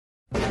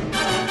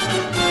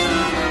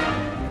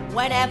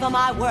Whenever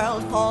my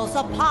world falls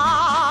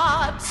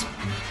apart,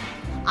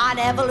 I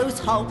never lose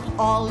hope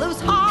or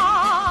lose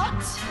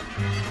heart.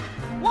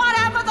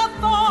 Whatever the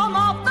form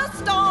of the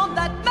storm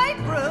that may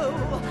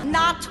brew,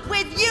 not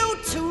with you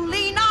to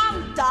lean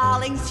on,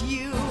 darlings,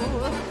 you.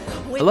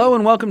 Hello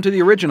and welcome to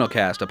The Original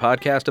Cast, a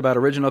podcast about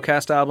original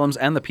cast albums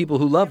and the people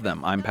who love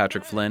them. I'm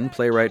Patrick Flynn,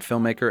 playwright,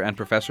 filmmaker, and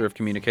professor of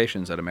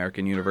communications at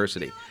American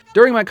University.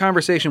 During my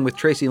conversation with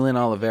Tracy Lynn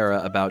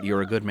Olivera about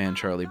You're a Good Man,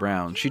 Charlie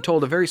Brown, she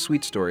told a very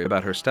sweet story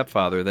about her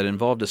stepfather that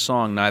involved a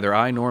song neither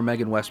I nor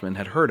Megan Westman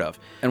had heard of.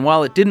 And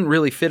while it didn't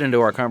really fit into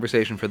our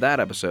conversation for that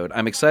episode,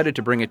 I'm excited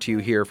to bring it to you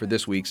here for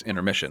this week's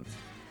Intermission.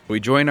 We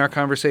join our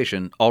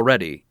conversation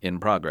already in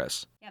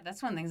progress. Yeah,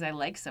 that's one of the things I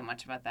like so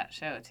much about that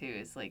show, too,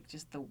 is like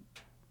just the...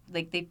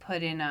 Like, they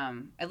put in,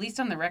 at least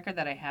on the record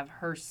that I have,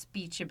 her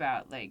speech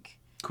about, like...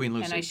 Queen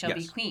Lucy, And I Shall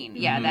Be Queen.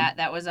 Mm-hmm. Yeah,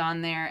 that was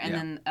on there.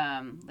 And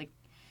then,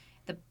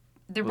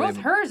 they're both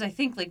hers, I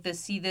think. Like,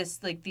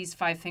 these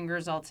five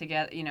fingers all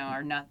together,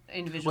 are not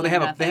individually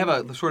Well, they have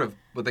a sort of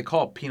what they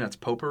call Peanuts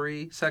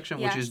potpourri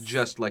section, which is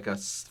just like a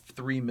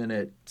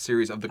 3-minute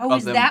series of them.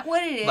 Is that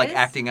what it is? Like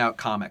acting out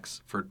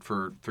comics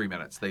for 3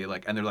 minutes. They're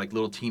like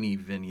little teeny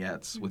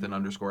vignettes with an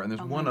underscore. And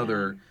there's one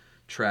other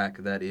track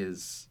that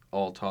is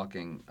all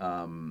talking.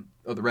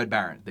 The Red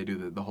Baron. They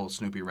do the whole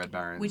Snoopy Red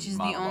Baron which is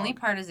monologue. the only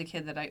part as a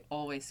kid that I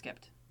always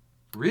skipped.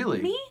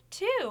 Really? Me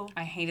too.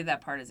 I hated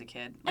that part as a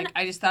kid.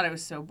 I just thought it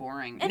was so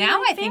boring. And now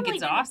my I think family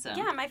it's didn't- awesome.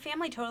 Yeah, my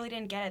family totally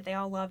didn't get it. They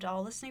all loved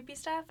all the Snoopy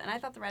stuff, and I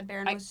thought the Red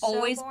Baron was so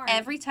boring.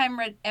 Every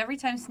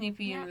time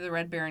Snoopy and the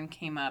Red Baron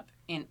came up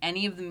in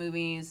any of the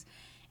movies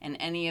and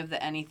any of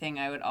the anything,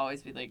 I would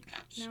always be like,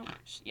 No.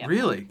 Yep.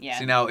 Really? Yeah.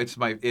 See, now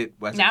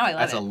Now I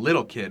love as it. a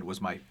little kid was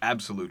my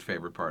absolute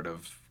favorite part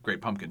of Great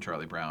Pumpkin,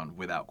 Charlie Brown,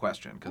 without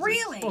question.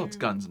 Really? It's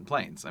guns and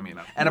planes. I mean,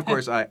 and of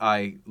course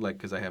I like,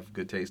 because I have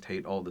good taste,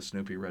 hate all the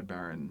Snoopy Red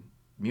Baron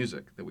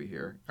music that we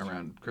hear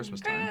around Christmas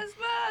time.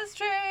 Christmas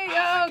tree, Oh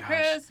my gosh.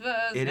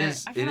 Christmas. It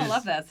is. I kind of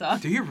love that song.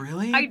 Do you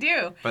really? I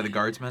do. By the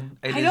Guardsmen.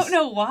 I don't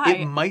know why.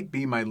 It might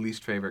be my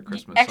least favorite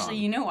Christmas song. Actually,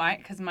 you know why?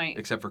 Because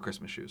except for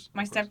Christmas Shoes.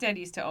 My stepdad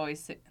used to always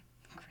say,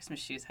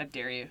 Christmas shoes, how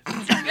dare you?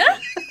 It's not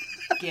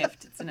a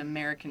gift. It's an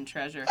American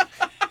treasure.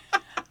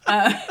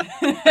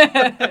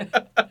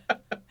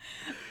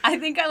 I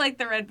think I like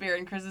the Red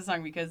Baron Christmas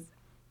song because,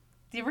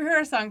 do you ever hear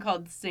a song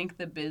called Sink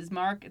the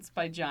Bismarck? It's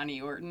by Johnny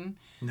Orton.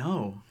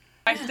 No.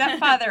 My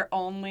stepfather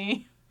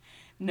only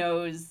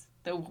knows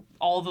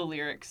all the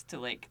lyrics to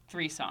like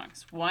 3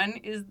 songs. One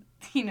is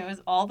he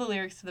knows all the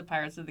lyrics to the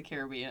Pirates of the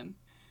Caribbean.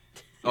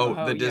 Oh,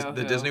 Yo-ho, the yo-ho.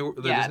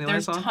 Disneyland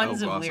there's song?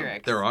 tons of awesome.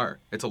 lyrics. There are.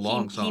 It's a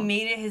long song. He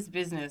made it his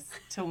business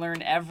to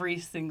learn every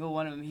single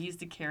one of them. He used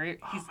to carry.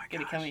 He's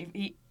gonna kill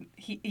me.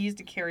 He used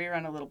to carry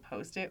around a little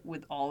Post-it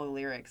with all the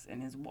lyrics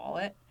in his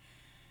wallet,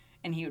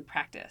 and he would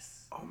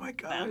practice. Oh my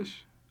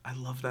gosh, I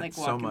love that like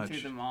so walking much.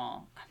 through them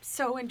all. I'm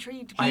so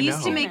intrigued. He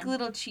used to know. make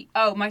little cheat.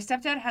 Oh, my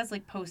stepdad has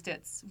like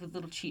Post-its with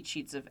little cheat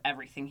sheets of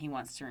everything he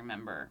wants to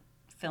remember,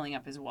 filling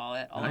up his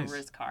wallet all over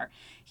his car.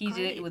 He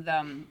did it with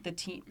the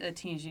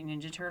Teenage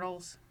Ninja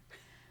Turtles.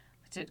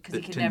 Because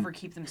he could never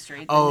keep them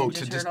straight.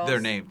 Just their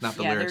names, not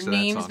the lyrics. Their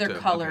names, their their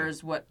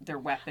colors, what their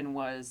weapon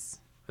was.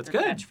 That's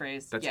their good.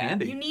 Catchphrase. That's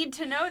handy. You need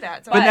to know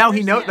that. So But I now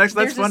he knows.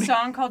 understand. That's There's funny. a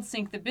song called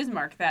 "Sink the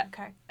Bismarck" that,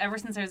 ever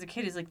since I was a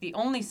kid, is like the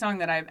only song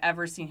that I've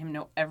ever seen him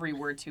know every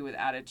word to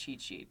without a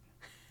cheat sheet.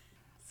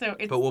 So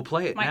it's. But we'll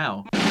play it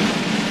now.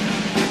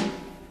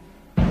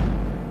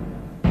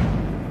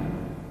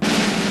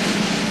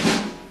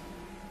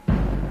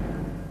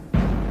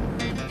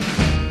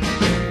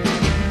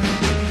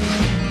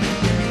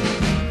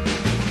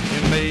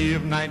 May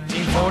of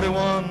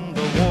 1941,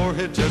 the war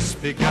had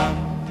just begun.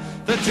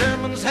 The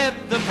Germans had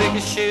the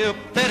biggest ship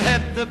that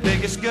had the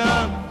biggest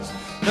guns.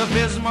 The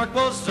Bismarck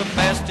was the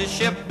fastest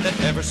ship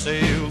that ever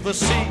sailed the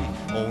sea.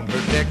 On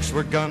her decks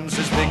were guns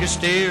as big as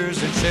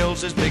steers and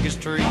shells as big as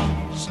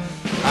trees.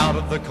 Out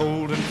of the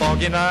cold and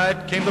foggy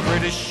night came the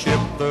British ship,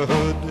 the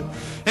Hood.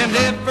 And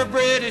every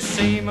British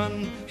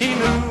seaman, he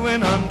knew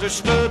and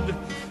understood.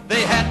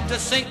 They had to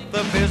sink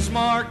the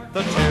Bismarck,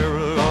 the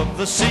terror of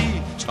the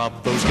sea.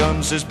 Stop those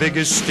guns as big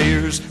as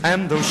steers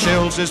and those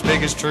shells as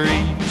big as trees.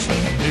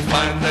 We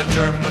find that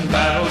German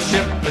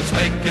battleship that's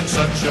making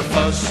such a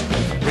fuss.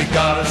 We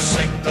gotta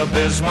sink the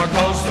Bismarck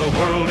cause the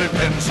world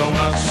depends on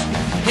us.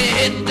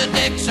 Hit the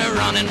decks a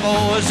running,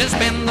 boys, and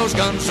spin those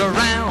guns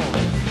around.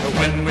 But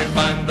when we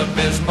find the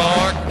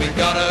Bismarck, we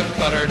gotta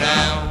cut her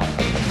down.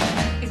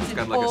 It's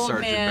got an like a old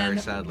Sergeant man Barry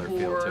Sadler feel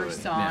to war it.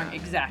 song, Yeah.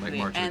 exactly. Like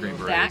March of the And Green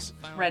that Berets.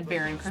 Red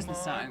Baron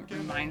Christmas song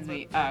reminds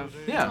me of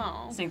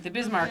 "Sink the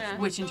Bismarck,"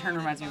 which in turn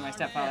reminds me of my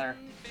stepfather,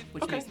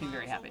 which makes me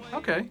very happy.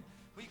 Okay.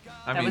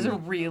 That was a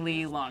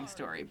really long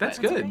story. That's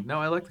but good. No,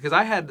 I like because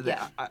I had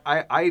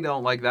I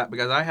don't like that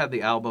because I had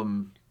an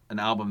album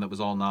that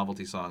was all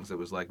novelty songs that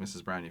was like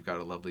Mrs. Brown, You've Got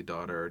a Lovely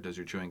Daughter, or Does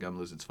Your Chewing Gum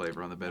Lose Its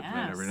Flavor on the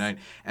Bedpan Every Night?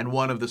 And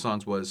one of the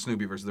songs was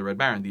Snoopy versus the Red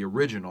Baron, the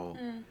original.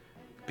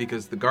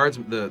 Because the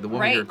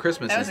Woman Here at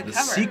Christmas That is was a the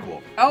cover.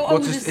 sequel. Oh,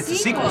 it's a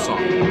sequel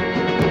song.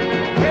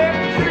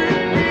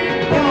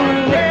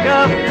 Nick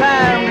of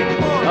time,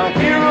 a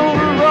hero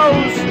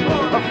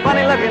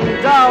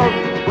funny-looking dog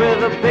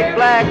with a big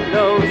black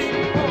nose.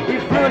 He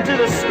flew into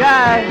the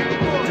sky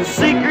to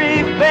seek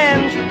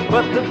revenge,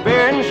 but the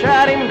Baron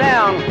shot him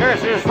down.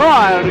 Curses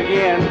roiled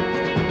again.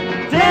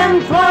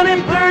 10,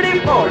 20, 30,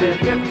 40,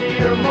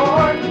 50 or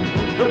more.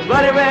 The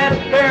bloody Red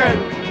Baron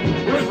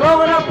was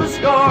rolling up a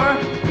score.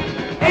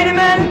 80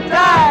 men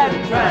died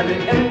trying to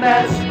end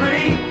that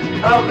spree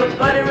of the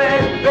bloody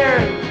Red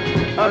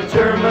Baron of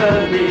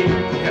Germany.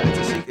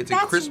 Yeah, it's a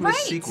Christmas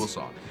sequel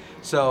song.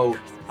 So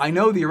I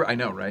know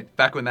right?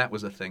 Back when that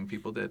was a thing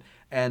people did.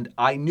 And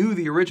I knew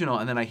the original,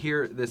 and then I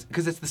hear this,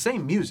 because it's the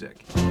same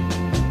music.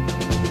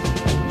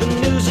 The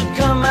news had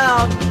come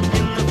out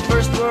in the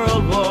First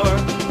World War.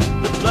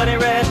 The bloody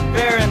Red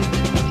Baron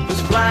was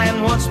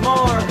flying once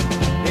more.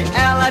 The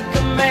Allied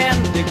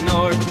command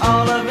ignored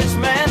all of his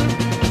men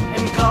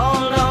and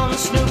called on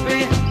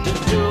Snoopy to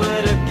do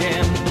it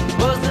again. It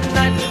was the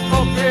night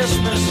before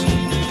Christmas,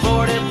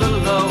 40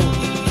 below,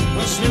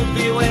 when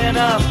Snoopy went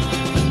up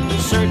in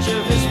search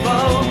of his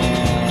foe.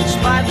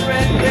 Spied the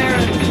Red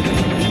Baron,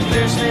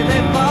 fiercely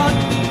they fought.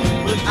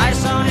 With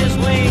ice on his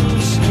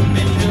wings,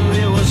 Snoopy knew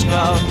he was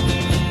caught.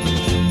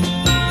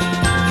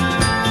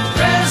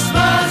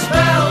 Christmas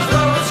bells,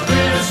 those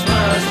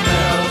Christmas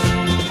bells,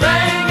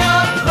 rang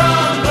up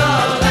from the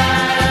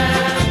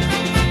land,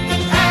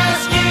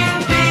 asking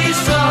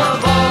peace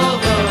of all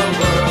the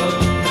world,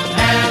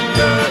 and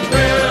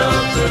goodwill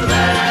to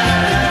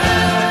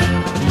that.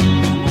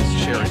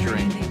 Share a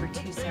drink. They were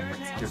two separate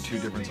songs. They're two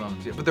different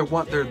songs. Yeah, but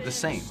they're the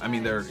same. I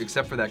mean, they're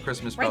except for that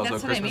Christmas Right, bells,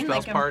 that's oh what I Christmas mean,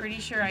 bells like, I'm part. pretty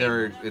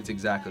sure it's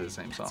exactly the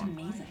same song. That's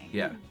amazing.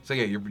 Yeah. So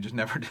yeah, you're just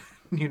never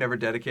you never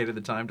dedicated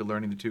the time to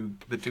learning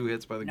the two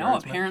hits by the No,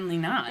 Guardsmen? apparently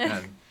not.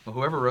 Yeah. Well,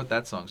 whoever wrote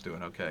that song's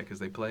doing okay because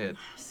they play it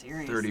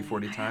Seriously. 30,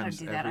 40 I times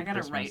gotta do that. every I gotta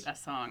Christmas. write a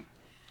song.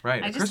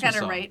 Right. I a just Christmas gotta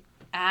song. write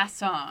a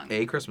song.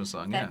 A Christmas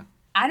song. that- Yeah.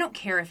 I don't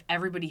care if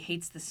everybody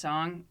hates the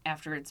song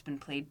after it's been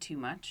played too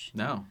much.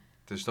 No,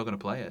 they're still gonna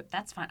play it.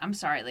 That's fine. I'm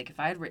sorry. Like if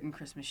I had written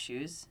Christmas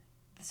Shoes,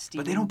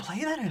 But they don't play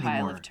that anymore.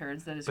 pile of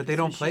turds that is. But they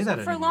don't Christmas play Shoes. that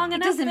For anymore. long It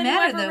enough, doesn't then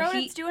matter whoever though.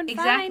 wrote it's doing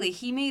exactly. fine.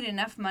 He made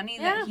enough money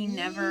Yeah. that he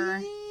never.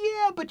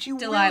 Yeah, but you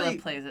Delilah really...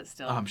 plays it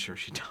still. Oh, I'm sure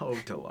she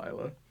told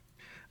Delilah.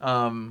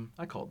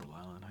 I called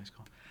Delilah in high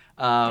school.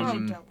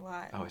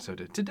 Oh, I so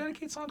did. To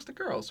dedicate songs to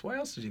girls. Why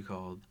else did you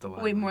call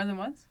Delilah? Wait, more than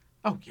once?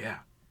 Oh, yeah.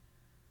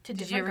 To Did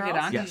different you ever girls?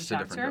 get on? Did Yes, you to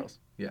talk different her? girls.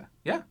 Yeah.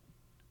 Yeah.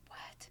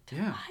 What?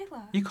 Yeah.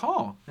 Delilah. You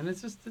call, and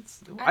it's just, I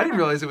don't didn't know.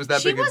 realize it was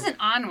that She big. wasn't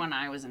on when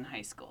I was in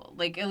high school.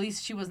 Like at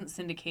least she wasn't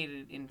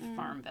syndicated in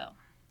Farmville.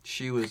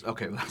 She was,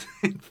 okay, well,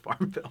 in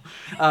Farmville.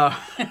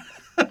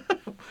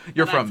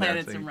 You're And from I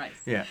there. planted so some you-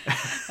 rice. Yeah.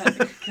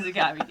 Because it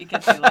got me. It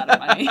gets me a lot of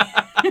money.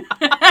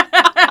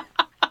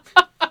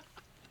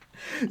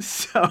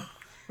 So,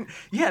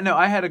 yeah, no,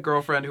 I had a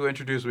girlfriend who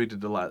introduced me to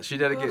Delilah. She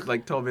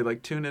told me,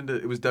 tune into,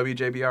 it was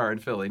WJBR in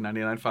Philly,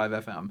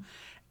 99.5 FM.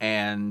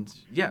 And,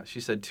 yeah, she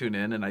said, tune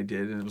in, and I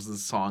did, and it was a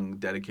song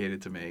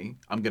dedicated to me.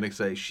 I'm going to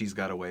say She's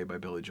Got Away by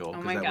Billy Joel,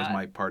 because my that was God.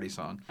 my party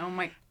song. Oh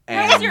my.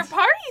 And That's your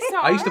party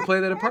song. I used to play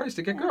that at parties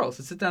to get girls.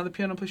 To sit down at the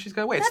piano and play She's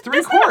Got Away. It's three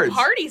That's chords. not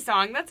a party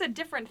song. That's a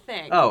different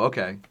thing. Oh,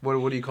 okay. What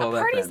do you call a that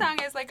party then? song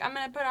is like I'm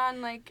gonna put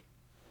on like.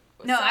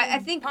 No, some I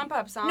think pump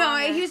up song. No, or-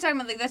 he was talking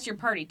about like that's your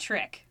party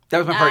trick. That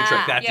was my party trick.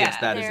 Ah, Yes,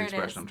 that is there the it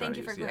expression is. I'm trying Thank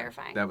you to use. for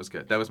clarifying. That was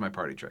good. That was my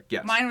party trick.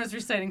 Yes. Mine was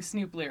reciting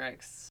Snoop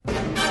lyrics.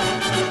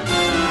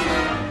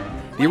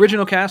 The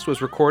original cast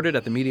was recorded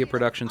at the Media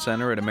Production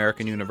Center at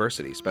American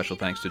University. Special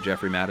thanks to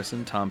Jeffrey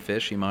Madison, Tom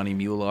Fish, Imani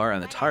Mular,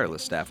 and the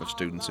tireless staff of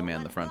students who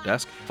man the front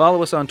desk.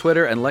 Follow us on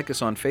Twitter and like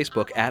us on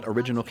Facebook at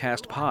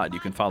OriginalCastPod. You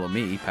can follow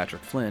me,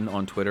 Patrick Flynn,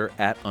 on Twitter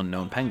at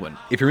UnknownPenguin.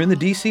 If you're in the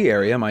D.C.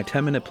 area, my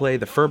 10-minute play,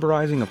 The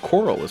Ferberizing of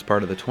Coral, is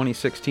part of the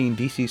 2016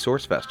 D.C.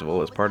 Source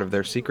Festival as part of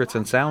their Secrets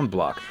and Sound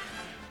block.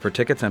 For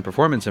tickets and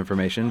performance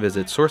information,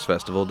 visit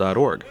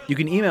sourcefestival.org. You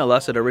can email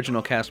us at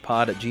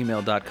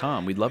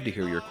originalcastpod@gmail.com. We'd love to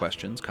hear your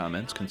questions,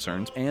 comments,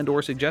 concerns, and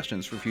or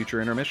suggestions for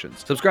future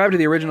intermissions. Subscribe to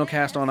the Original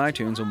Cast on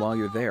iTunes, and while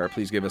you're there,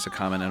 please give us a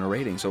comment and a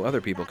rating so other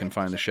people can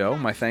find the show.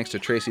 My thanks to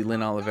Tracy, Lynn,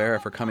 Olivera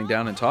for coming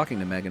down and talking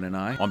to Megan and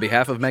I. On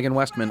behalf of Megan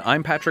Westman,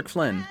 I'm Patrick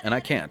Flynn, and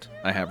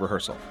I have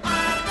rehearsal.